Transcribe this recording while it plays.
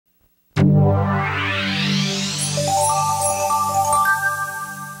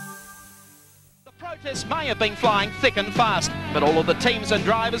Protests may have been flying thick and fast, but all of the teams and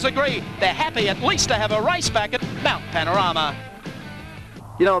drivers agree they're happy at least to have a race back at Mount Panorama.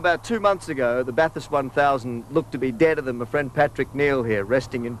 You know, about 2 months ago, the Bathurst 1000 looked to be deader than my friend Patrick Neal here,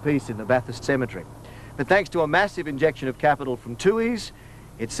 resting in peace in the Bathurst Cemetery. But thanks to a massive injection of capital from Tooheys,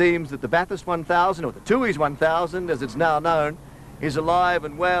 it seems that the Bathurst 1000, or the Tooheys 1000, as it's now known, is alive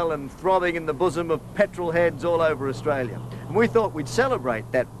and well and throbbing in the bosom of petrol heads all over Australia. And we thought we'd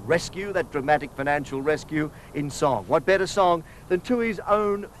celebrate that rescue, that dramatic financial rescue, in song. What better song than Tooheys'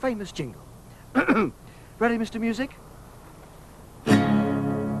 own famous jingle? Ready, Mr. Music?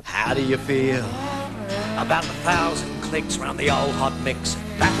 How do you feel about 1,000 clicks round the old hot mix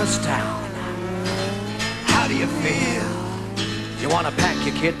at Bathurst town? How do you feel? You want to pack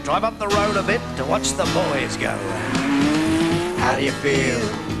your kit, drive up the road a bit to watch the boys go? How do you feel?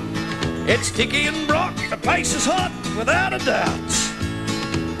 It's Dickie and Brock, the pace is hot, without a doubt.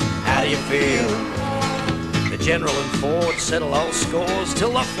 How do you feel? The General and Ford settle old scores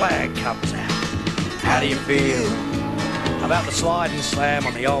till the flag comes out. How do you feel about the slide and slam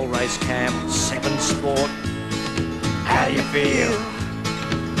on the old race cam, 7 Sport? How do you feel?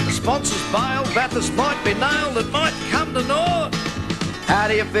 The sponsors bail, Bathurst might be nailed, it might come to naught. How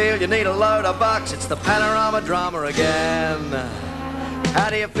do you feel? You need a load of bucks, it's the Panorama-Drama again. How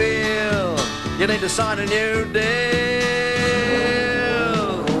do you feel? You need to sign a new deal.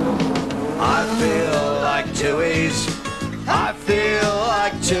 I feel like Tooheys, I feel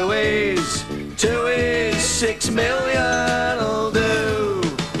like Tooheys. Tooheys, 6 million will do.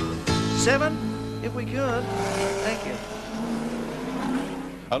 7, if we could. Thank you.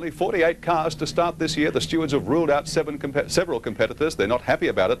 Only 48 cars to start this year. The stewards have ruled out several competitors. They're not happy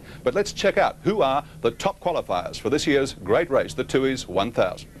about it. But let's check out who are the top qualifiers for this year's great race, the Tooheys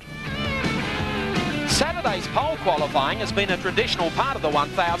 1000. Saturday's pole qualifying has been a traditional part of the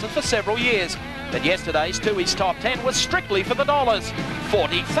 1000 for several years. But yesterday's Tooheys top 10 was strictly for the dollars.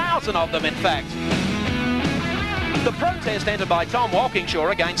 40,000 of them, in fact. The protest entered by Tom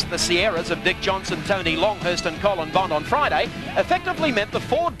Walkinshaw against the Sierras of Dick Johnson, Tony Longhurst and Colin Bond on Friday effectively meant the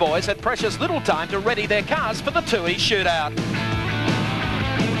Ford boys had precious little time to ready their cars for the Tooheys shootout.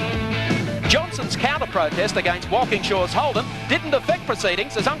 Johnson's counter-protest against Walkinshaw's Holden didn't affect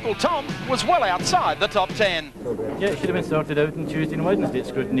proceedings as Uncle Tom was well outside the top 10. Yeah, it should have been sorted out on Tuesday and Wednesday at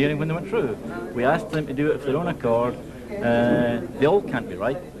scrutineering when they went through. We asked them to do it of their own accord. They all can't be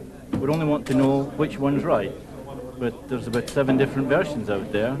right. We only want to know which one's right. But there's about 7 different versions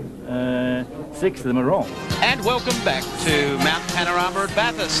out there. 6 of them are wrong. And welcome back to Mount Panorama at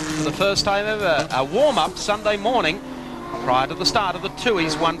Bathurst. For the first time ever, a warm-up Sunday morning prior to the start of the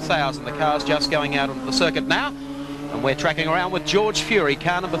Tooheys 1000. The car's just going out onto the circuit now. And we're tracking around with George Fury,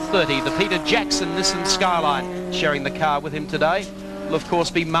 car number 30, the Peter Jackson Nissan Skyline. Sharing the car with him today will, of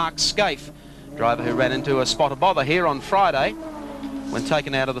course, be Mark Scaife, driver who ran into a spot of bother here on Friday when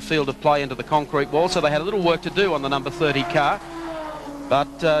taken out of the field of play into the concrete wall, so they had a little work to do on the number 30 car.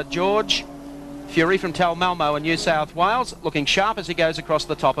 But George Fury from Talmalmo in New South Wales looking sharp as he goes across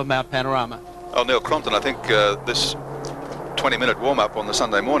the top of Mount Panorama. Oh, Neil Crompton, I think this 20-minute warm-up on the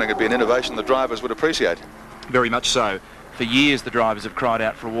Sunday morning would be an innovation the drivers would appreciate. Very much so. For years the drivers have cried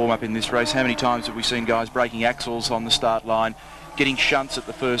out for a warm-up in this race. How many times have we seen guys breaking axles on the start line, getting shunts at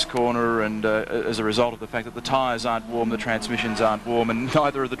the first corner, and as a result of the fact that the tyres aren't warm, the transmissions aren't warm, and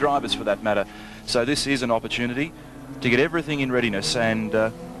neither are the drivers for that matter. So this is an opportunity to get everything in readiness, and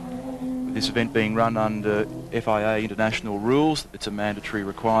with this event being run under FIA international rules, it's a mandatory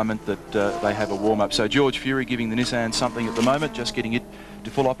requirement that they have a warm-up. So George Fury giving the Nissan something at the moment, just getting it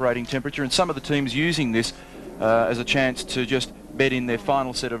to full operating temperature, and some of the teams using this as a chance to just bed in their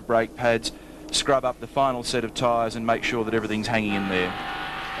final set of brake pads, scrub up the final set of tyres and make sure that everything's hanging in there.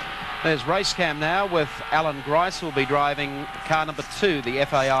 There's race cam now with Alan Grice, who'll be driving car number 2, the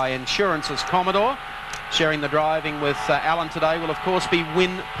FAI Insurance's Commodore. Sharing the driving with Alan today will, of course, be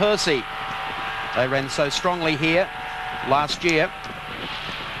Win Percy. They ran so strongly here last year.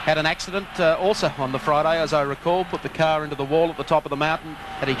 Had an accident also on the Friday, as I recall, put the car into the wall at the top of the mountain.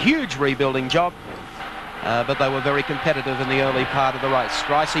 Had a huge rebuilding job. But they were very competitive in the early part of the race.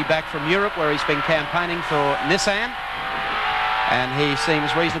 Gricey back from Europe, where he's been campaigning for Nissan, and he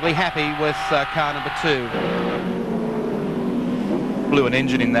seems reasonably happy with car number 2. Blew an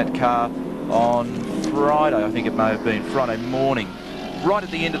engine in that car on Friday, I think it may have been, Friday morning. Right at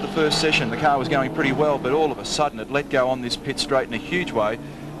the end of the first session, the car was going pretty well, but all of a sudden it let go on this pit straight in a huge way,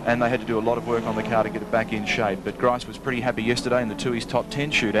 and they had to do a lot of work on the car to get it back in shape. But Grice was pretty happy yesterday in the Tooheys top 10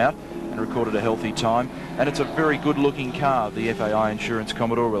 shootout. and recorded a healthy time. And it's a very good-looking car, the FAI Insurance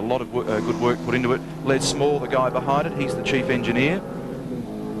Commodore, with a lot of good work put into it. Les Small, the guy behind it, he's the chief engineer.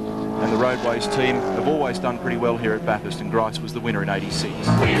 And the Roadways team have always done pretty well here at Bathurst, and Grice was the winner in '86.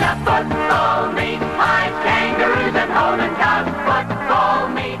 We love football, meat pies, kangaroos and Holden cars. Football,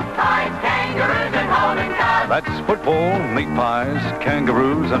 meat pies, kangaroos and Holden cars. That's football, meat pies,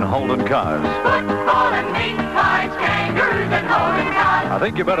 kangaroos and Holden cars. Football and meat pies, kangaroos and Holden cars. I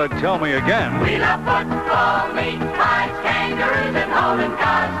think you better tell me again. We love football, meat pies, kangaroos and Holden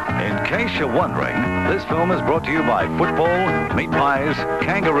cars. In case you're wondering, this film is brought to you by football, meat pies,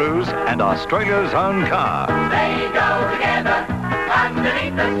 kangaroos and Australia's own car. They go together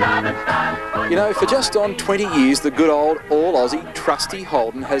underneath the southern stars. You know, for just on 20 years, the good old all-Aussie trusty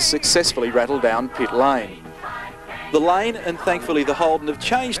Holden has successfully rattled down pit lane. The lane and thankfully the Holden have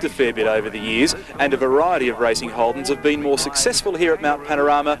changed a fair bit over the years, and a variety of racing Holdens have been more successful here at Mount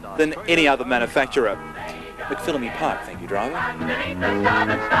Panorama than any other manufacturer. McPhillamy Park, thank you, driver. Underneath the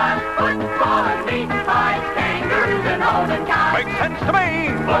southern stars, football and meat pies, kangaroos and Holden cars. Makes sense to me!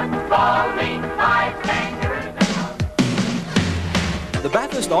 Football, meat pies, kangaroos and Holden. The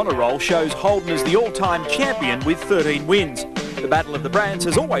Bathurst Honour Roll shows Holden as the all-time champion with 13 wins. The battle of the brands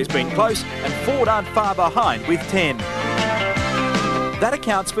has always been close, and Ford aren't far behind with 10. That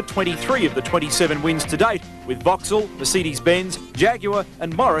accounts for 23 of the 27 wins to date, with Vauxhall, Mercedes-Benz, Jaguar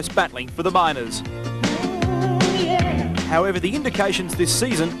and Morris battling for the minors. However, the indications this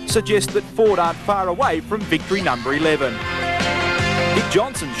season suggest that Ford aren't far away from victory number 11. Dick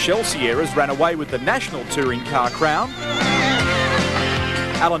Johnson's Shell Sierras ran away with the national touring car crown.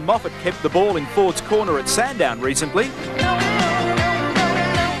 Allan Moffat kept the ball in Ford's corner at Sandown recently.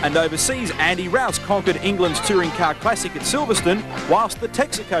 And overseas, Andy Rouse conquered England's Touring Car Classic at Silverstone, whilst the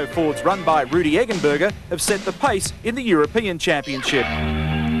Texaco Fords run by Rudy Eggenberger have set the pace in the European Championship.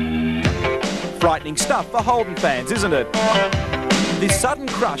 Frightening stuff for Holden fans, isn't it? This sudden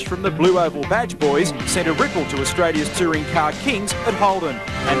crush from the Blue Oval Badge Boys sent a ripple to Australia's touring car kings at Holden,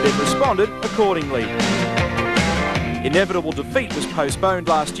 and they've responded accordingly. Inevitable defeat was postponed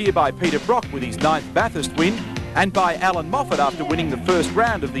last year by Peter Brock with his 9th Bathurst win, and by Allan Moffat after winning the first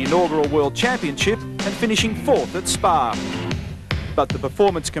round of the inaugural World Championship and finishing 4th at Spa. But the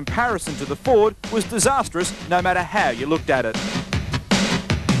performance comparison to the Ford was disastrous no matter how you looked at it.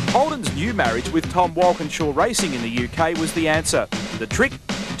 Holden's new marriage with Tom Walkinshaw Racing in the UK was the answer. The trick?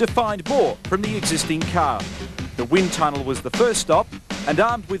 To find more from the existing car. The wind tunnel was the first stop, and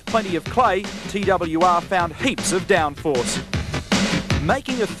armed with plenty of clay, TWR found heaps of downforce.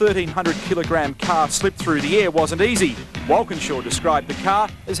 Making a 1,300 kilogram car slip through the air wasn't easy. Walkinshaw described the car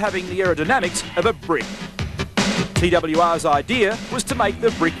as having the aerodynamics of a brick. TWR's idea was to make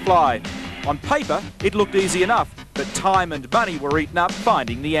the brick fly. On paper, it looked easy enough, but time and money were eaten up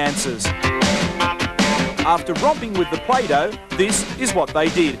finding the answers. After romping with the Play-Doh, this is what they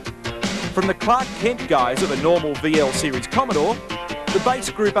did. From the Clark Kent guise of a normal VL Series Commodore, the base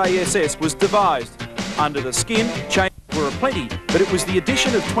Group ASS was devised. Under the skin, changes were aplenty, but it was the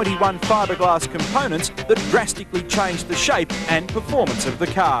addition of 21 fiberglass components that drastically changed the shape and performance of the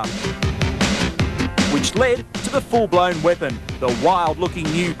car, which led to the full-blown weapon, the wild-looking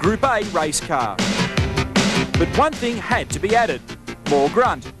new Group A race car. But one thing had to be added: more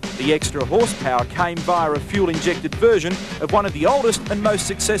grunt. The extra horsepower came via a fuel-injected version of one of the oldest and most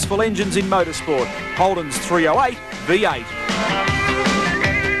successful engines in motorsport, Holden's 308 V8.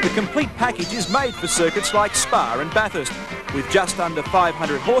 The complete package is made for circuits like Spa and Bathurst. With just under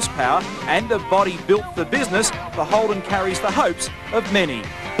 500 horsepower and a body built for business, the Holden carries the hopes of many.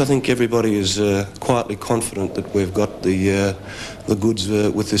 I think everybody is quietly confident that we've got the goods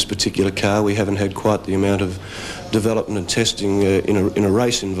with this particular car. We haven't had quite the amount of development and testing in a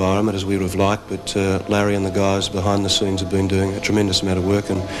race environment as we would have liked, but Larry and the guys behind the scenes have been doing a tremendous amount of work,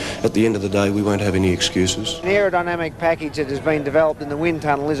 and at the end of the day we won't have any excuses. The aerodynamic package that has been developed in the wind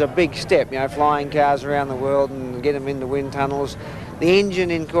tunnel is a big step, you know, flying cars around the world and get them into wind tunnels. The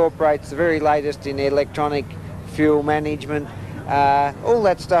engine incorporates the very latest in electronic fuel management. All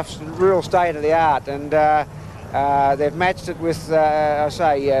that stuff's real state of the art, and they've matched it with,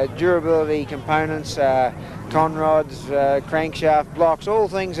 durability components, conrods, crankshaft blocks, all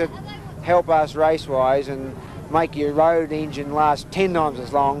things that help us race-wise and make your road engine last 10 times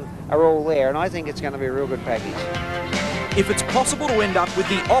as long are all there, and I think it's going to be a real good package. If it's possible to end up with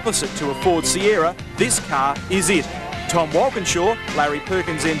the opposite to a Ford Sierra, this car is it. Tom Walkinshaw, Larry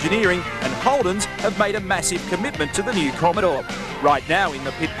Perkins Engineering and Holdens have made a massive commitment to the new Commodore. Right now in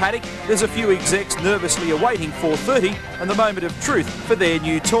the pit paddock, there's a few execs nervously awaiting 4:30 and the moment of truth for their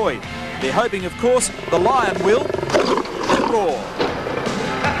new toy. They're hoping, of course, the Lion will roar.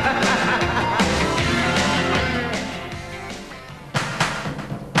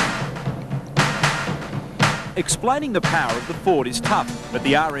 Explaining the power of the Ford is tough, but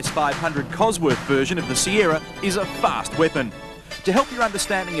the RS500 Cosworth version of the Sierra is a fast weapon. To help your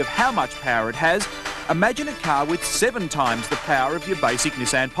understanding of how much power it has, imagine a car with 7 times the power of your basic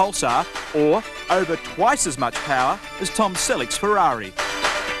Nissan Pulsar, or over twice as much power as Tom Selleck's Ferrari.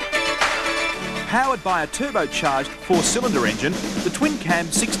 Powered by a turbocharged 4-cylinder engine, the twin-cam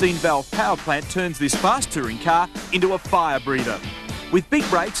 16-valve power plant turns this fast touring car into a fire breather. With big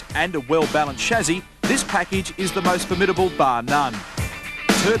brakes and a well-balanced chassis, this package is the most formidable bar none.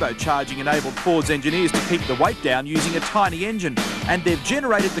 Turbocharging enabled Ford's engineers to keep the weight down using a tiny engine, and they've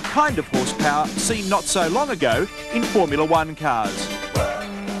generated the kind of horsepower seen not so long ago in Formula One cars.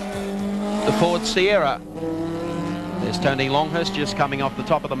 The Ford Sierra. There's Tony Longhurst just coming off the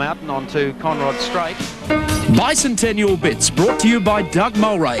top of the mountain onto Conrod Straight. Bicentennial Bits brought to you by Doug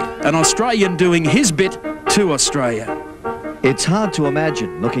Mulray, an Australian doing his bit to Australia. It's hard to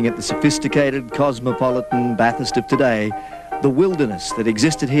imagine, looking at the sophisticated, cosmopolitan Bathurst of today, the wilderness that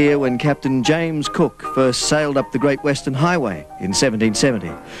existed here when Captain James Cook first sailed up the Great Western Highway in 1770.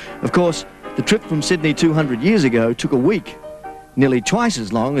 Of course, the trip from Sydney 200 years ago took a week, nearly twice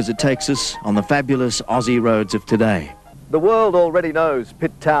as long as it takes us on the fabulous Aussie roads of today. The world already knows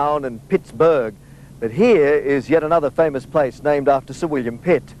Pitt Town and Pittsburgh, but here is yet another famous place named after Sir William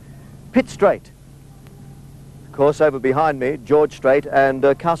Pitt, Pitt Strait. Of course, over behind me, George Strait and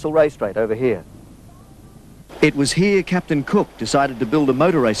Castlereagh Strait over here. It was here Captain Cook decided to build a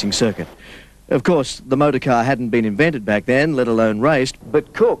motor racing circuit. Of course, the motor car hadn't been invented back then, let alone raced,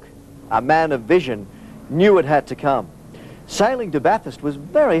 but Cook, a man of vision, knew it had to come. Sailing to Bathurst was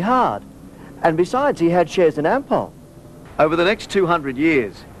very hard, and besides, he had shares in Ampol. Over the next 200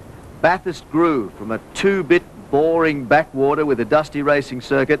 years, Bathurst grew from a 2-bit boring backwater with a dusty racing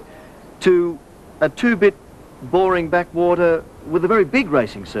circuit to a 2-bit boring backwater with a very big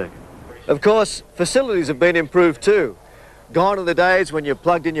racing circuit. Of course, facilities have been improved too. Gone are the days when you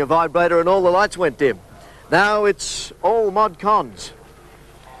plugged in your vibrator and all the lights went dim. Now it's all mod cons.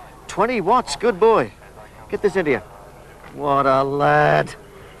 20 watts, good boy. Get this into you. What a lad.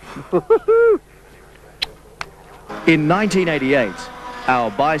 In 1988,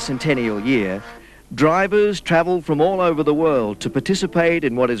 our bicentennial year, drivers travelled from all over the world to participate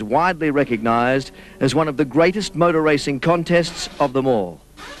in what is widely recognised as one of the greatest motor racing contests of them all.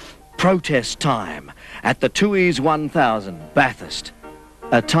 Protest time at the Tooheys 1000, Bathurst.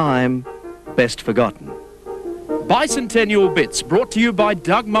 A time best forgotten. Bicentennial Bits brought to you by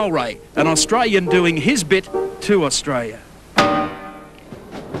Doug Mulray, an Australian doing his bit to Australia.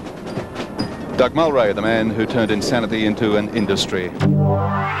 Doug Mulray, the man who turned insanity into an industry.